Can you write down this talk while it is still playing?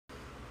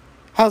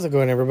How's it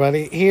going,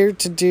 everybody? Here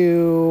to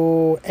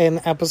do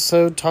an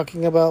episode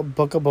talking about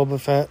Book of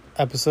Boba Fett,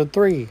 episode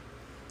 3.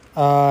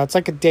 It's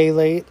like a day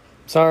late.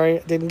 Sorry,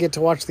 I didn't get to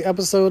watch the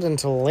episode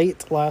until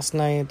late last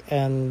night,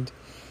 and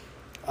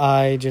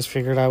I just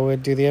figured I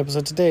would do the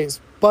episode today.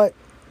 But,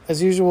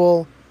 as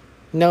usual,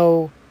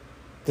 no,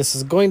 this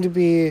is going to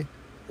be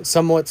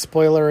somewhat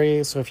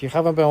spoilery, so if you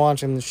haven't been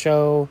watching the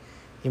show,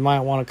 you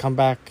might want to come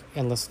back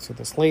and listen to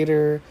this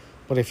later.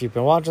 But if you've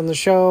been watching the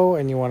show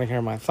and you want to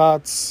hear my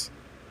thoughts,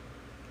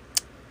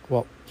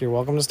 well, you're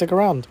welcome to stick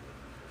around.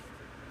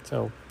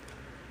 So,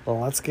 well,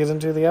 let's get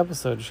into the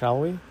episode,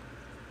 shall we?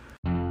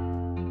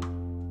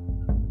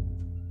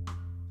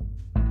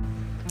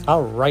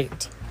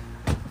 Alright.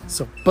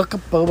 So, Book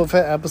of Boba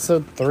Fett,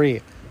 episode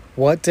 3.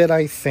 What did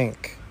I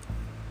think?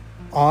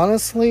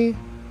 Honestly,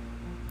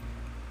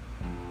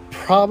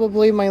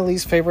 probably my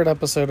least favorite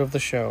episode of the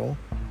show.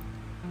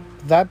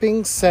 That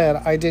being said,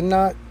 I did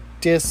not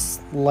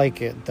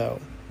dislike it, though.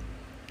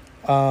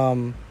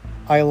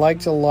 I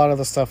liked a lot of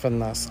the stuff in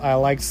this. I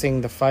liked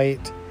seeing the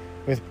fight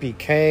with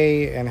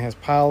BK and his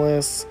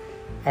palace.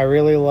 I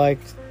really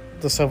liked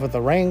the stuff with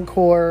the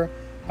Rancor.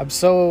 I'm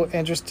so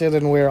interested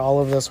in where all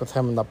of this with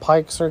him and the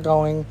Pikes are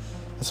going,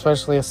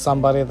 especially as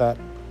somebody that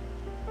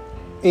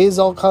is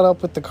all caught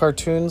up with the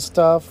cartoon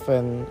stuff.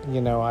 And,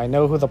 you know, I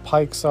know who the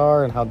Pikes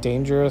are and how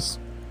dangerous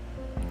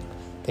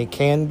they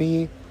can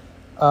be.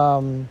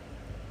 Yeah,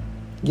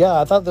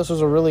 I thought this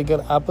was a really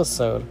good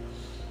episode.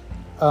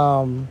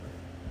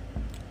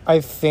 I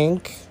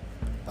think,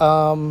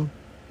 though,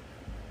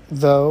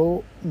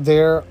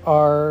 there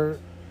are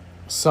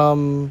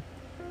some,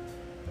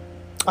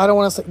 I don't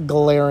want to say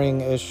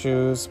glaring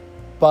issues,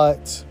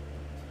 but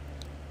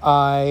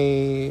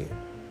I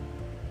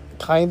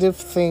kind of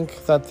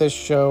think that this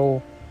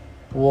show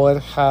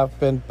would have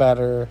been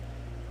better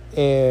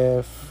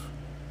if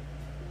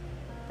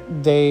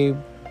they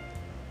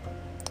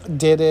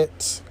did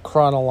it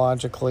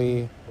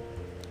chronologically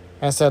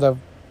instead of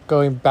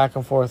going back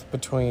and forth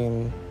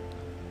between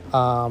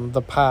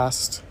the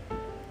past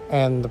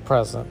and the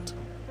present.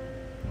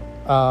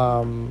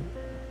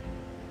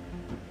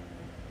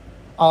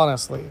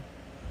 Honestly,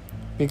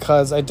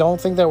 because I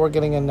don't think that we're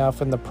getting enough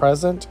in the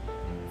present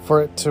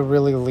for it to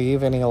really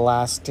leave any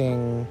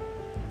lasting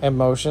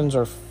emotions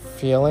or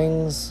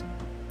feelings.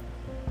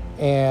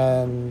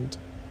 And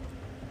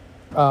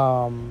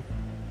I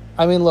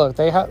mean, look,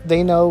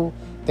 they know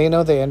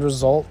the end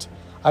result.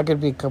 I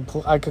could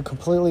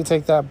completely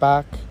take that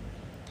back,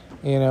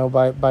 you know,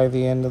 by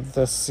the end of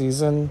this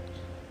season.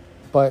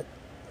 But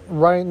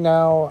right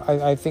now,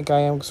 I think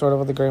I am sort of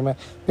with agreement.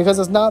 Because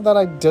it's not that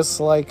I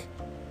dislike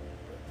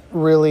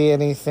really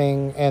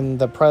anything in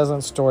the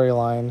present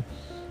storyline.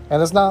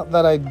 And it's not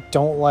that I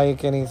don't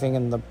like anything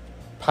in the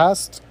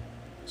past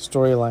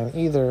storyline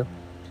either.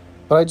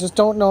 But I just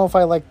don't know if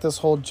I like this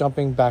whole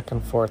jumping back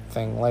and forth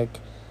thing. Like,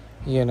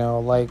 you know,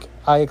 like,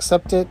 I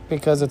accept it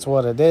because it's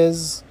what it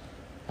is.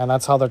 And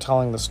that's how they're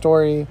telling the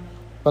story.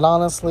 But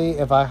honestly,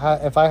 if I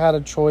had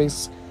a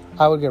choice,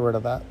 I would get rid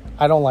of that.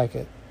 I don't like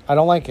it.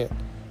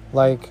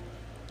 Like,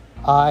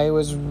 I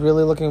was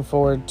really looking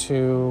forward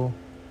to,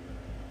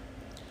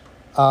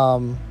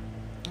 well,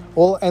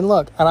 and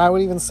look, and I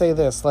would even say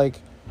this,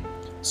 like,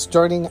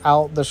 starting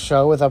out the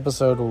show with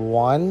episode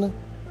 1,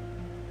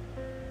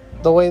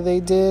 the way they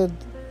did,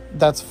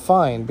 that's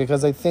fine,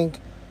 because I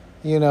think,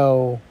 you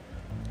know,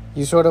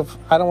 you sort of,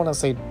 I don't want to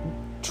say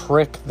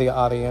trick the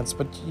audience,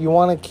 but you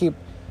want to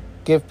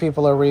give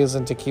people a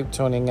reason to keep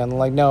tuning in.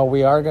 Like, no,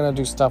 we are going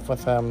to do stuff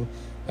with him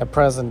at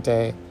present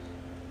day.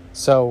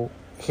 So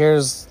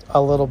here's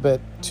a little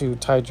bit to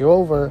tide you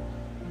over,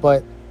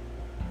 but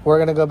we're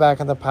going to go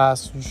back in the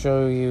past and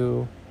show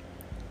you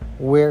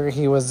where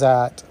he was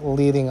at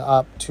leading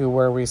up to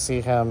where we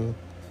see him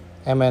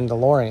in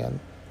Mandalorian.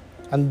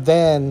 And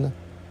then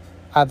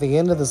at the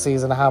end of the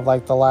season, have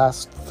like the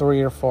last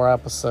 3 or 4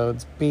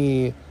 episodes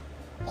be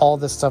all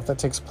this stuff that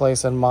takes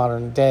place in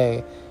modern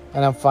day.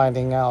 And I'm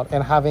finding out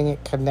and having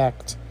it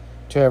connect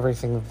to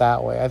everything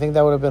that way. I think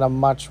that would have been a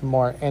much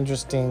more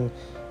interesting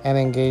and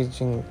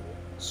engaging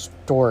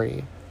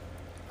story.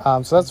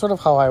 So that's sort of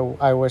how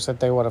I wish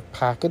that they would have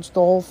packaged the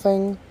whole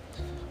thing.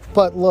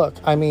 But look,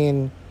 I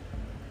mean,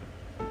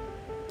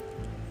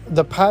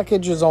 the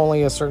package is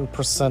only a certain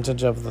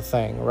percentage of the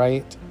thing,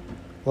 right?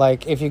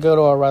 Like, if you go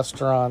to a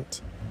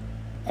restaurant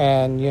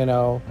and, you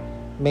know,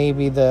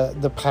 maybe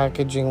the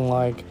packaging,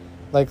 like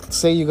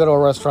say you go to a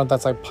restaurant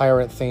that's like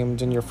pirate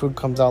themed and your food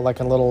comes out like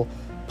in little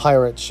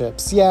pirate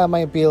ships. Yeah, it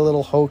might be a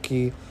little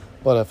hokey,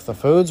 but if the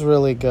food's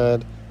really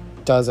good,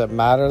 does it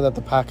matter that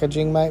the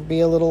packaging might be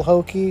a little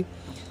hokey?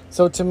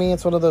 So to me,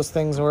 it's one of those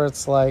things where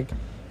it's like,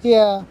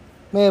 yeah,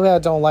 maybe I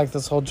don't like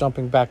this whole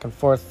jumping back and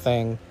forth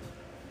thing,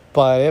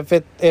 but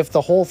if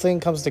the whole thing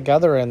comes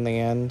together in the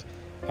end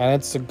and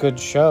it's a good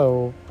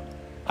show,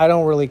 I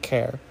don't really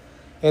care.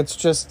 It's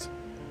just,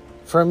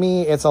 for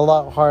me, it's a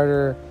lot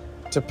harder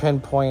to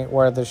pinpoint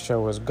where this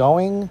show is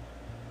going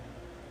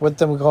with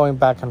them going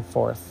back and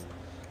forth,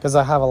 because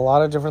I have a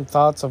lot of different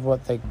thoughts of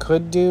what they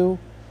could do,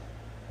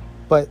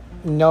 but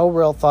no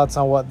real thoughts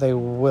on what they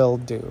will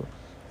do,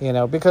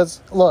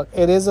 because look,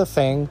 it is a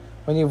thing.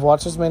 When you've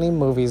watched as many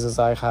movies as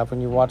I have,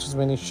 when you watch as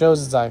many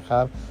shows as I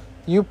have,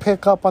 you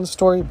pick up on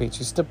story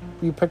beats.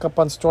 You pick up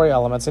on story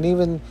elements, and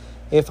even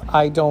if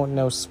I don't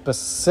know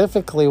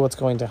specifically what's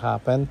going to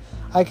happen,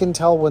 I can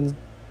tell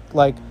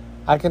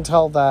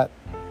that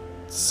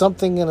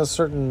something in a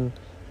certain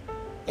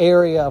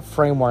area of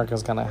framework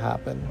is going to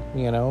happen.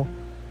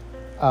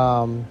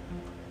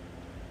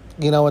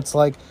 It's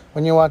like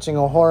when you're watching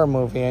a horror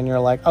movie and you're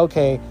like,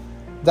 okay,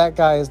 that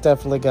guy is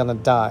definitely going to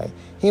die.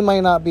 He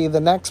might not be the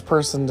next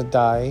person to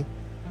die,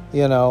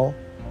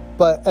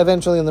 but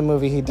eventually in the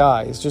movie he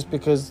dies, just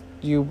because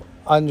you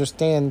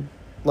understand,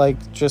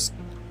 there's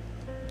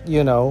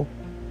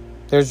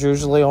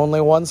usually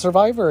only one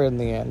survivor in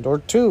the end, or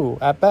two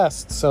at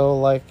best.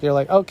 So, you're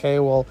like, okay,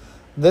 well,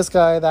 this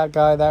guy, that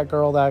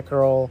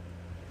girl,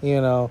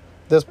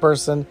 this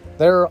person,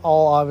 they're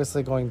all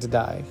obviously going to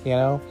die,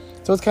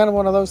 So it's kind of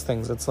one of those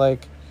things. It's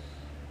like,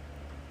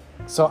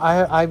 so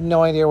I have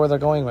no idea where they're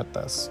going with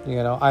this,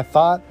 I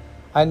thought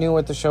I knew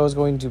what the show was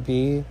going to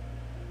be,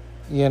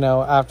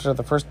 after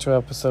the first 2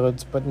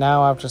 episodes, but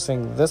now after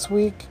seeing this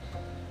week,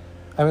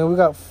 I mean, we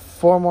got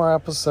 4 more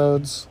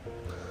episodes.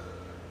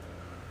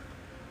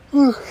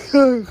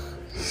 Still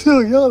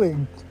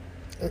yawning.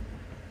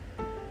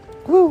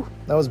 Woo,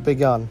 that was a big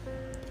yawn.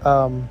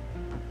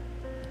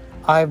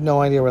 I have no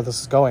idea where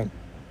this is going.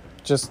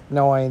 Just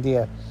no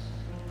idea.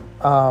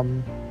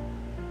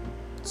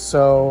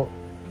 So,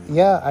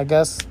 yeah, I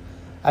guess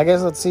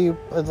let's see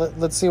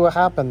what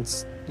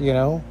happens,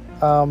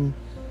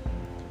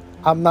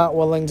 I'm not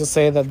willing to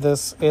say that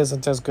this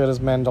isn't as good as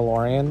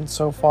Mandalorian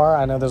so far.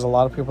 I know there's a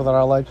lot of people that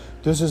are like,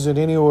 this isn't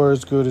anywhere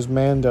as good as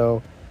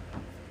Mando.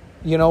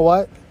 You know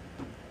what?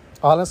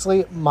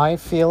 Honestly, my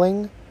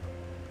feeling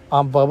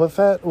on Boba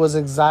Fett was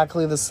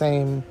exactly the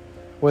same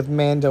with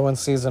Mando in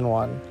season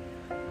 1.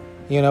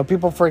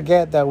 People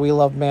forget that we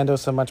love Mando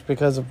so much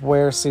because of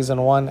where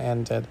season 1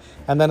 ended.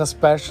 And then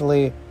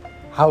especially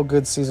how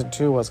good season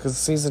 2 was. Because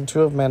season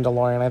 2 of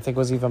Mandalorian, I think,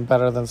 was even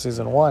better than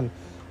season 1.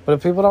 But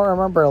if people don't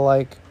remember,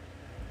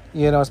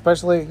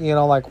 especially,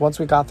 once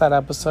we got that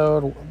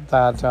episode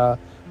that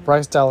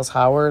Bryce Dallas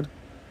Howard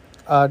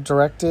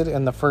directed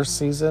in the first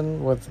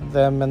season with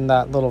them in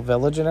that little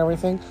village and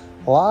everything,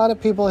 a lot of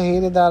people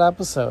hated that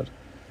episode.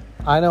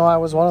 I know I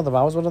was one of them.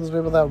 I was one of those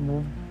people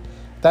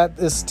that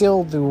is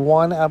still the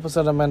one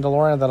episode of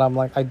Mandalorian that I'm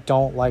like, I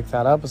don't like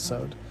that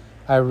episode.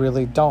 I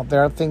really don't.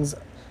 There are things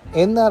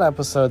in that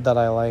episode that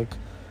I like,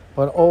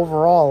 but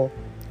overall,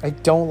 I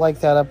don't like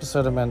that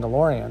episode of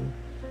Mandalorian.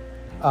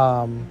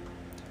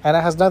 And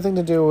it has nothing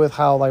to do with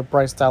how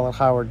Bryce Dallas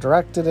Howard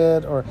directed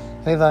it or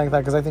anything like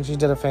that, because I think she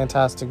did a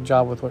fantastic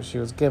job with what she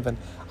was given.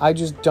 I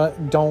just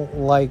don't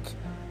like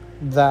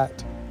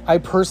that. I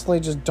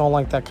personally just don't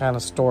like that kind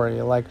of story,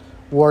 like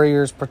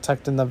warriors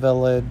protecting the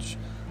village.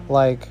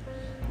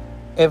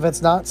 If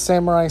it's not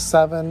Samurai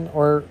 7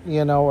 or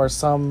or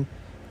some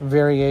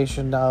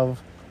variation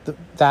of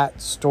that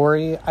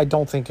story, I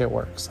don't think it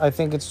works. I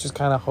think it's just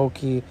kind of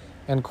hokey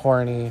and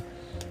corny,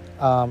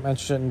 and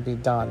shouldn't be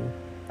done.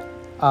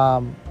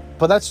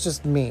 But that's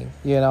just me,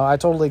 I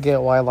totally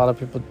get why a lot of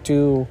people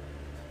do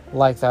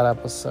like that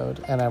episode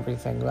and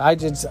everything. It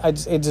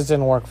just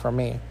didn't work for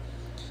me.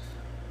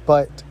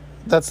 But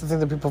that's the thing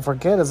that people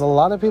forget, is a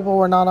lot of people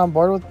were not on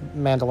board with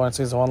Mandalorian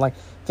season 1.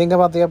 Think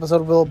about the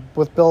episode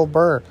with Bill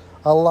Burr.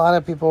 A lot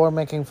of people were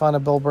making fun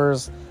of Bill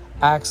Burr's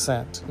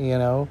accent,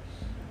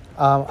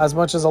 as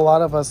much as a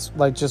lot of us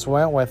just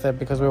went with it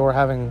because we were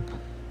having,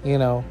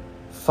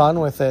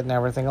 fun with it and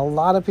everything. A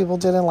lot of people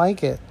didn't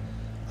like it.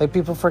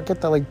 People forget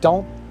that.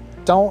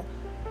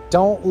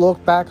 Don't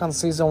look back on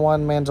season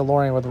 1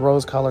 Mandalorian with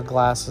rose-colored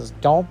glasses.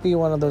 Don't be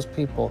one of those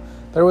people.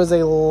 There was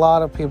a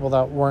lot of people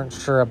that weren't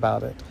sure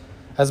about it.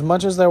 As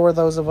much as there were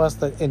those of us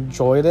that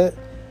enjoyed it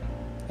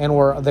and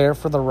were there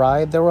for the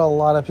ride, there were a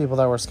lot of people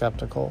that were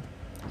skeptical.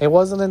 It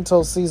wasn't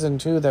until season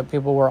 2 that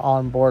people were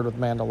on board with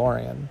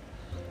Mandalorian.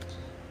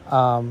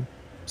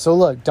 So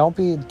look, don't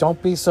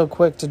be so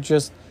quick to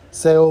just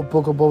say, oh,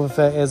 Book of Boba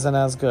Fett isn't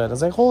as good. I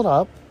was like, hold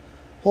up.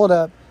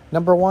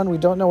 Number 1, we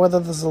don't know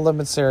whether this is a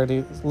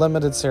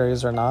limited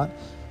series or not.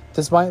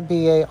 This might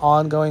be a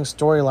ongoing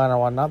storyline or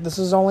whatnot. This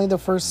is only the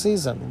first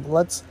season.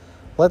 Let's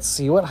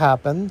see what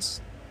happens.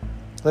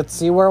 Let's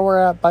see where we're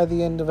at by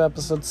the end of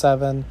episode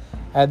 7,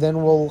 and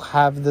then we'll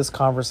have this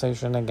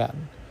conversation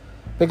again.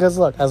 Because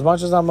look, as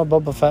much as I'm a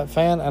Boba Fett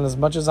fan, and as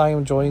much as I am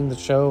enjoying the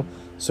show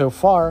so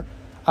far,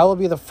 I will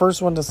be the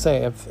first one to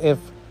say, if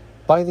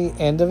by the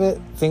end of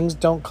it, things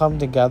don't come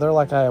together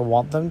like I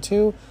want them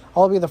to,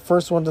 I'll be the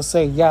first one to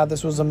say, yeah,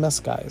 this was a miss,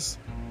 guys.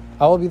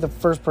 I will be the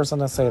first person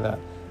to say that.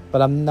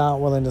 But I'm not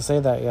willing to say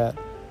that yet,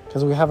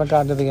 because we haven't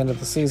gotten to the end of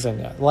the season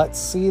yet. Let's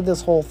see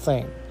this whole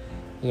thing,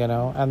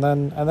 and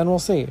then we'll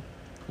see,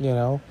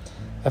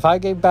 If I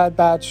gave Bad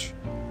Batch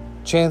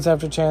chance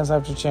after chance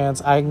after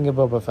chance, I can give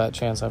Boba Fett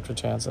chance after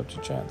chance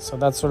after chance. So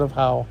that's sort of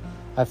how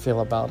I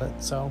feel about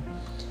it. So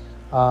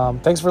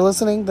thanks for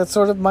listening. That's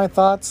sort of my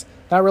thoughts.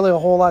 Not really a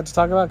whole lot to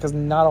talk about, because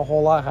not a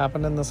whole lot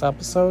happened in this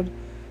episode.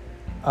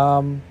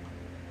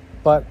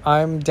 But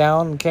I'm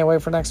down and can't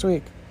wait for next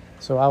week.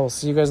 So I will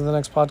see you guys in the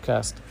next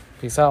podcast.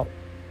 Peace out.